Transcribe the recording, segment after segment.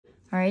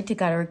All right, I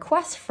got a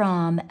request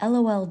from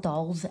LOL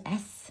Dolls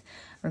S.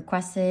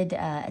 Requested,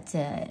 it's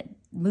a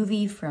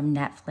movie from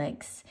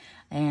Netflix,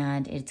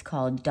 and it's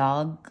called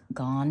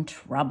Doggone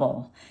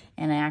Trouble.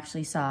 And I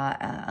actually saw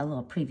a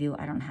little preview.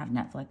 I don't have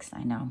Netflix.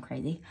 I know, I'm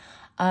crazy.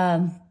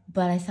 But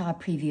I saw a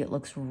preview. It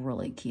looks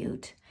really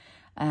cute.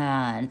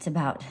 It's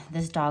about,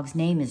 this dog's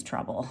name is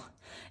Trouble.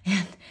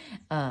 And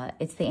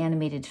it's the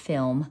animated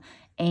film.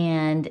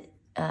 And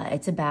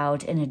it's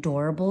about an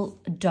adorable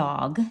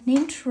dog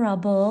named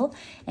Trouble,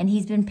 and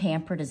he's been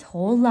pampered his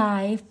whole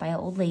life by an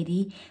old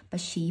lady, but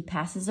she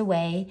passes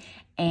away,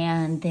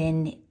 and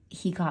then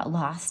he got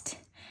lost,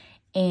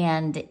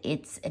 and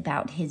it's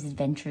about his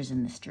adventures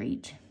in the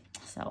street.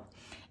 So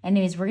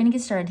anyways, we're gonna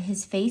get started.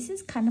 His face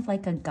is kind of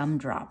like a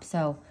gumdrop,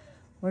 so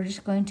we're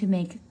just going to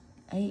make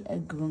a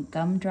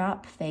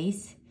gumdrop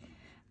face.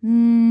 We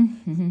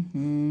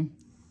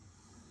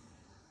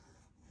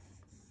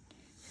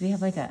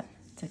have like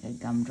it's like a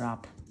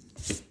gumdrop,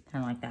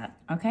 kind of like that,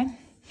 okay?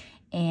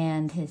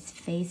 And his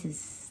face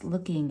is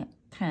looking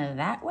kind of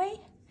that way.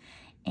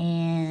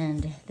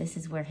 And this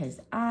is where his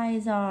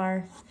eyes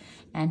are.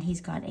 And he's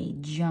got a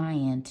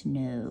giant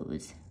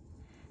nose.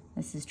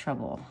 This is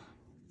Trouble.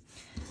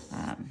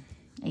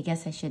 I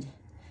guess I should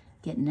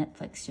get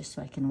Netflix just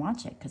so I can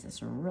watch it because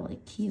it's really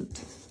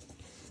cute.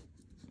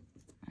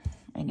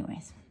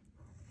 Anyways,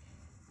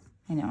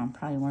 I know I'm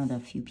probably one of the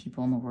few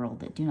people in the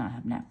world that do not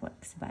have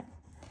Netflix, but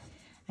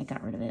I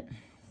got rid of it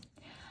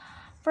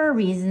for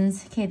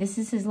reasons. Okay, this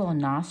is his little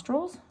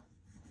nostrils.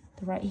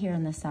 They're right here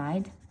on the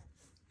side.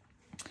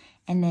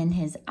 And then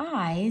his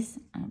eyes,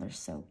 oh, they're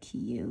so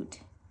cute.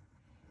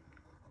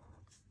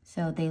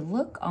 So they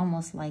look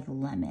almost like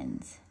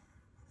lemons.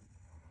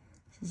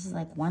 This is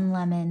like one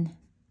lemon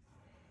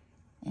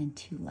and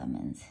two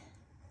lemons.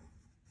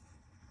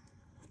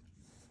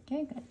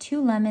 Okay, got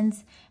two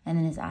lemons and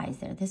then his eyes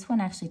there. This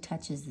one actually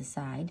touches the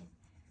side.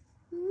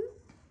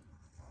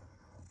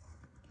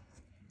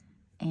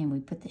 And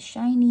we put the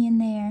shiny in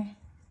there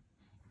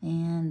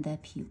and the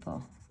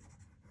pupil.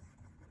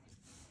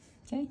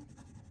 Okay.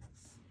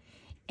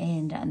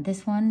 And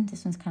this one's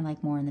kind of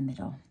like more in the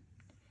middle.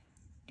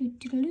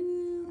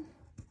 Doo-doo-doo-doo.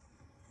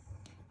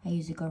 I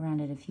usually go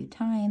around it a few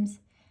times.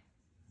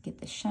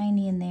 Get the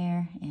shiny in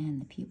there and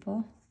the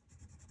pupil.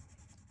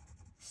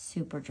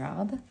 Super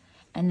job.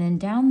 And then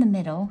down the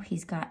middle,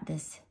 he's got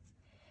this,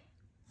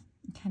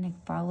 kind of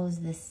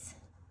follows this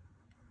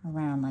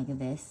around like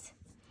this.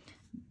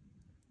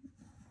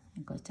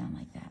 It goes down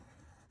like that.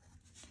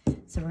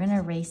 So we're gonna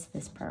erase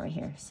this part right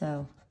here.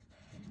 So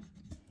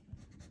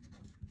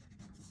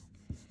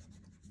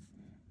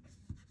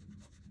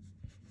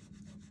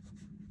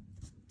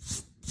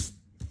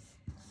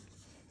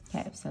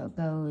okay, so it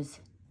goes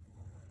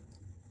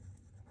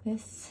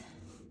this,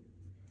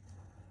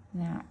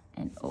 that,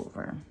 and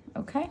over,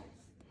 okay?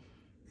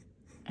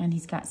 And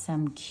he's got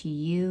some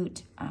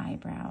cute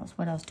eyebrows.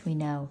 What else do we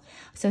know?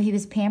 So he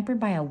was pampered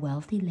by a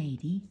wealthy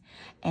lady,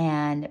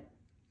 and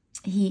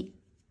he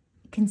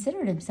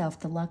considered himself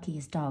the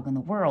luckiest dog in the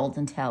world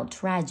until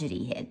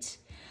tragedy hit.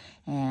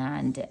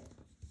 And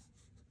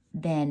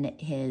then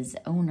his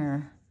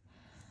owner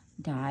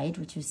died,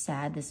 which was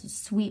sad. This was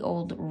sweet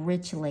old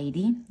rich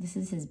lady. This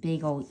is his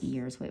big old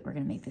ears. Wait, we're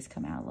gonna make this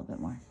come out a little bit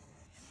more.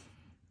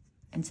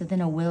 And so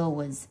then a will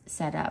was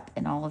set up,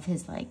 and all of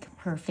his, like,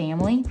 her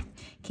family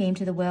came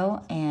to the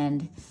will,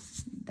 and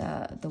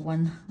the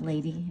one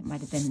lady, it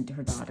might have been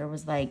her daughter,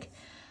 was like,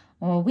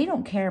 well, we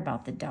don't care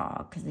about the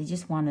dog, because they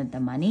just wanted the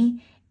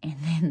money. And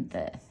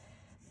then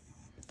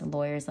the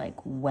lawyer's like,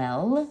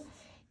 well,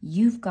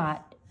 you've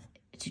got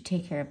to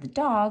take care of the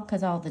dog,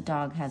 because the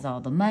dog has all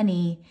the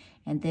money.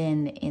 And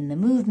then in the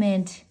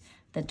movement,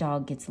 the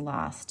dog gets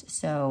lost.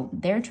 So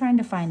they're trying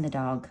to find the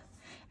dog,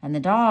 and the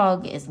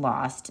dog is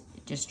lost,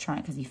 just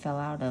trying, because he fell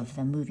out of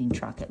the moving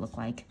truck, it looked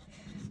like.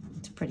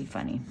 It's pretty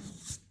funny.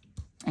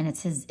 And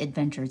it's his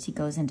adventures. He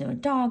goes into a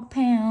dog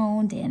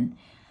pound and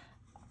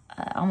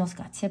almost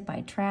got hit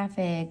by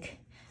traffic,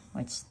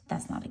 which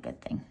that's not a good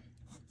thing.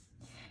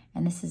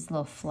 And this is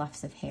little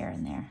fluffs of hair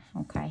in there,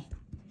 okay?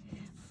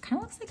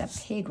 Kind of looks like a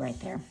pig right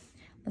there.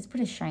 Let's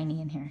put a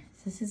shiny in here.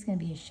 So this is gonna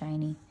be a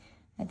shiny.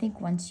 I think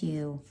once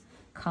you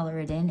color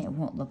it in, it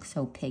won't look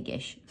so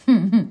piggish.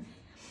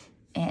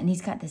 And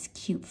he's got this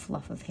cute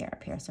fluff of hair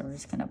up here, so we're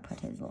just gonna put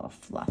his little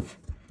fluff.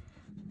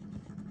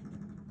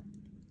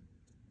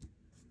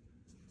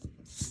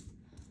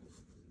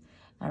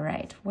 All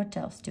right, what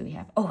else do we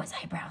have? Oh, his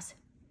eyebrows.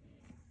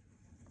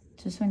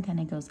 So this one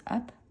kind of goes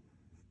up.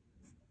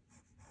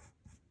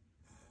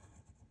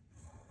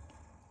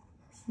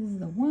 This is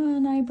the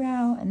one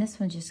eyebrow, and this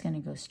one's just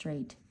gonna go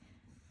straight.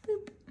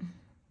 Boop.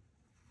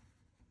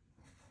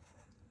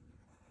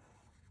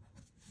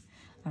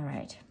 All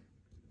right.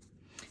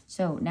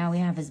 So now we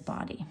have his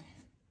body.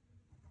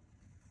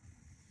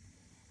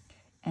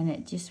 And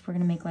we're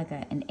gonna make like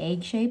an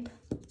egg shape.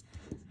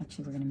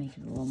 Actually, we're gonna make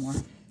it a little more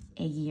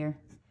eggier.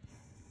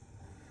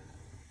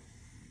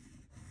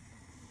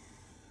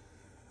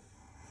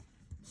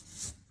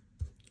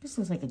 This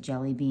looks like a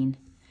jelly bean.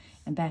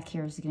 And back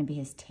here is gonna be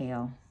his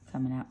tail.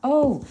 coming out.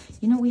 Oh,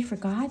 you know what we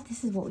forgot?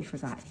 This is what we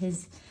forgot.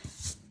 His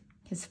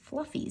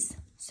fluffies.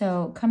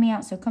 So coming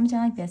out, so it comes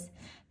down like this.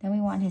 Then we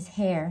want his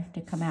hair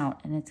to come out,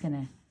 and it's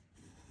gonna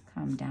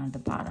come down at the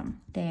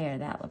bottom. There,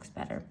 that looks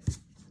better.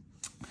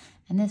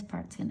 And this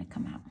part's gonna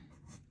come out.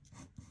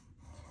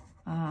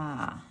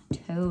 Ah,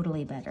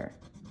 totally better.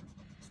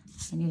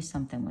 I knew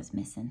something was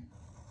missing.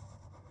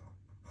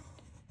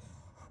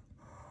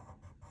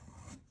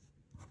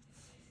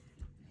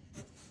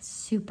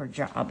 Super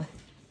job.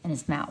 And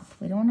his mouth.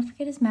 We don't want to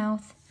forget his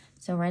mouth.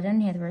 So right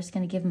underneath, we're just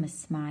going to give him a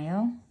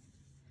smile.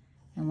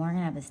 And we're going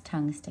to have his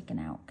tongue sticking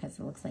out because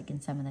it looks like in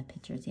some of the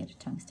pictures he had a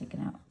tongue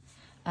sticking out.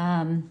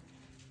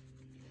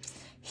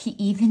 He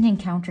even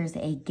encounters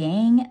a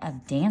gang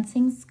of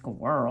dancing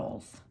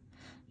squirrels.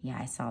 Yeah,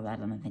 I saw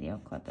that on the video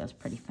clip. It was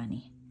pretty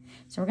funny.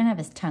 So we're going to have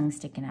his tongue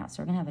sticking out.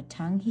 So we're going to have a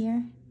tongue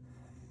here.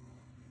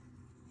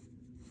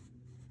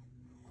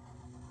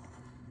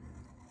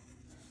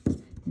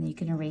 And then you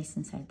can erase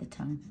inside the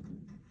tongue.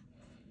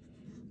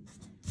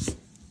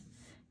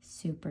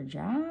 Super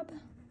job.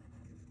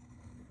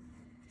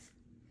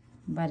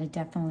 But it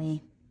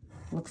definitely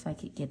looks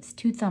like it gets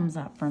 2 thumbs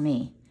up for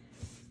me.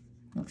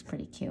 Looks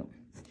pretty cute.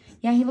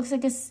 Yeah, he looks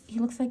like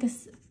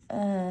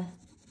a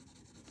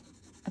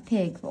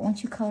pig, but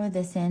once you color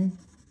this in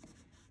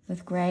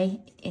with gray,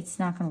 it's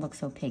not going to look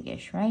so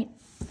piggish, right?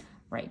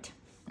 Right.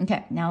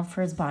 Okay, now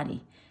for his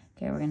body.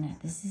 Okay,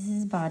 this is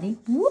his body.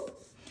 Whoop.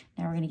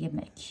 Now we're going to give him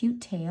a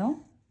cute tail.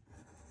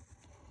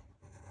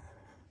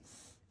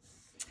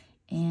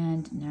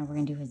 And now we're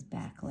going to do his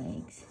back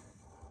legs.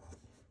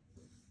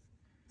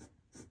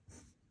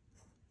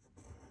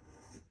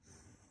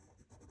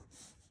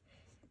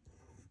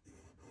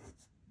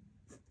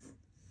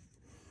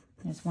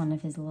 There's one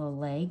of his little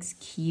legs.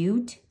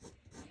 Cute.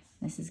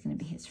 This is going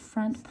to be his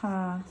front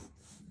paw.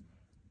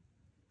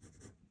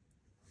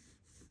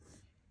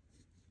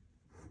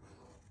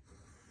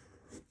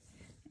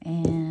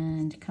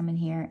 And come in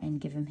here and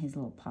give him his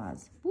little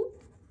paws. Boop,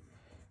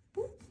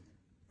 boop.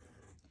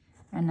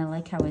 And I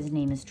like how his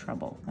name is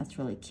Trouble. That's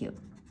really cute.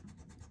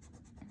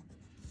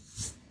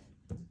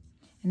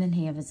 And then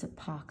he has a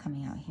paw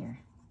coming out here.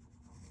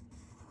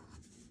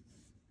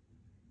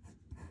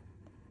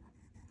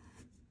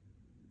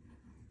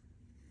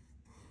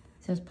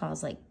 So his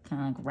paw's like kind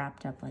of like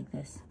wrapped up like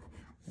this.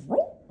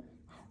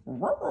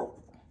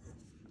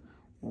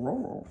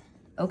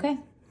 Okay.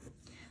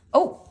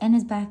 Oh, and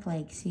his back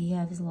leg. See, you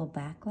have his little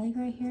back leg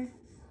right here.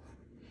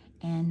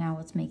 And now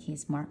let's make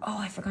his mark. Oh,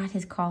 I forgot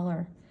his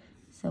collar.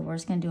 So we're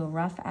just going to do a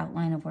rough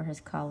outline of where his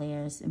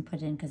collar is and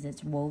put it in because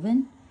it's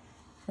woven.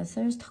 So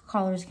there's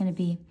collar is going to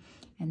be.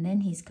 And then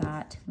he's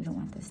got, we don't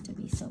want this to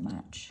be so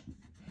much.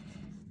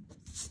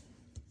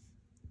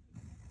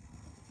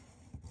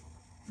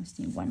 Just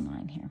need one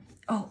line here.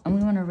 Oh, and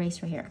we want to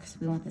erase right here because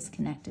we want this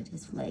connected,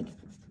 his leg.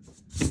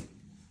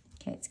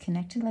 Okay, it's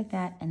connected like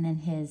that. And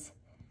then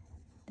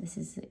this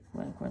is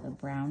like where the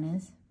brown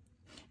is.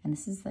 And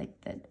this is like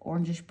the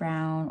orangish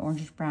brown,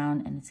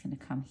 and it's going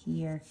to come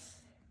here.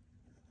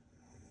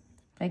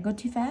 If I go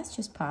too fast,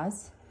 just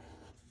pause.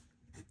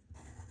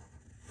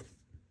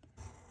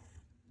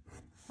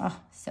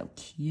 Oh, so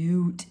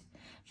cute.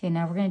 Okay,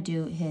 now we're going to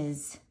do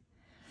his...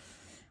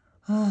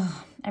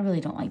 Oh, I really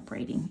don't like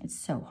braiding. It's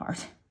so hard.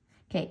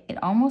 Okay,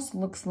 it almost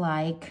looks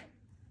like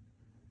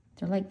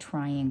they're like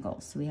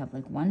triangles. So we have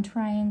like one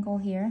triangle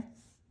here.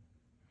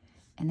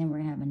 And then we're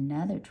going to have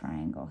another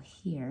triangle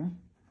here.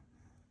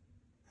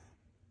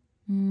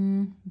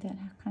 Is that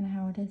kind of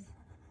how it is?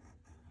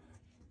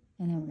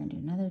 And then we're going to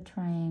do another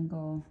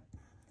triangle.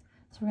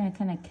 So we're going to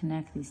kind of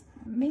connect these.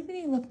 Maybe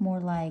they look more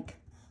like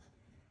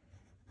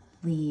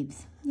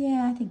leaves.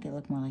 Yeah, I think they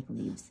look more like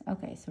leaves.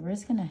 Okay, so we're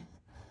just going to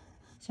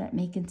start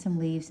making some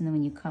leaves. And then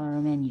when you color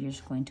them in, you're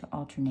just going to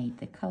alternate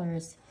the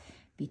colors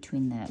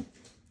between the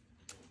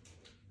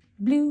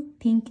blue,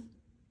 pink,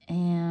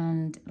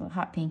 and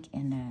hot pink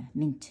and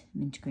mint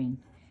green.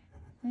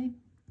 Okay.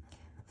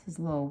 This is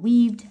a little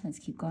weaved. Let's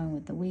keep going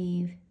with the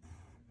weave.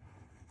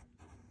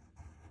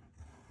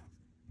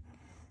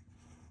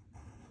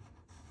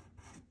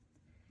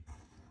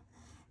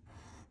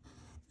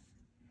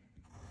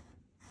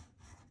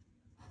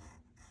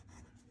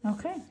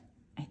 Okay,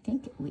 I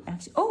think we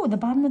actually, oh, the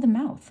bottom of the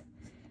mouth.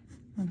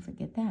 Don't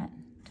forget that.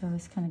 So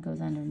this kind of goes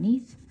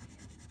underneath.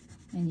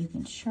 And you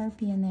can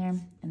Sharpie in there.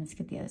 And let's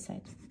get the other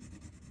side.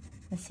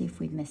 Let's see if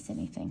we missed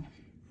anything.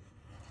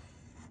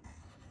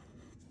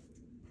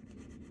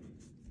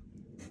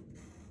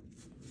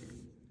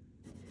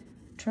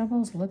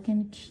 Trouble's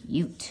looking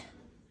cute.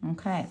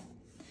 Okay.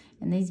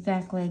 And these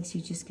back legs,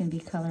 you're just going to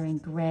be coloring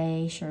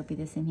gray. Sharpie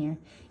this in here.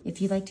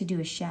 If you like to do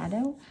a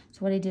shadow, so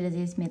what I did is I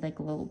just made like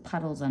little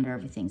puddles under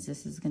everything. So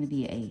this is going to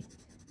be a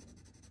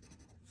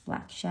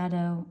black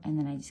shadow. And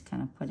then I just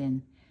kind of put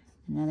in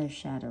another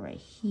shadow right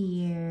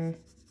here.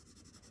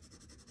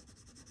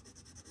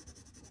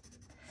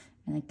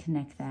 And then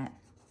connect that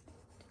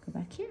to go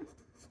back here.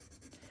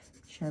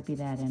 Sharpie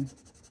that in.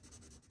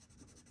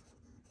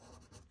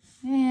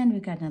 And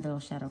we've got another little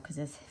shadow because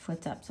his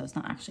foot's up, so it's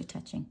not actually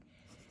touching.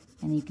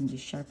 And you can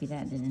just Sharpie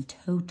that in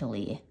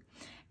totally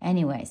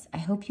Anyways, I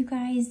hope you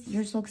guys,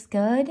 yours looks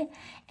good.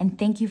 And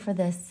thank you for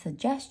this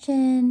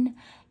suggestion.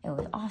 It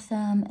was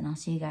awesome. And I'll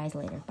see you guys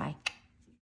later. Bye.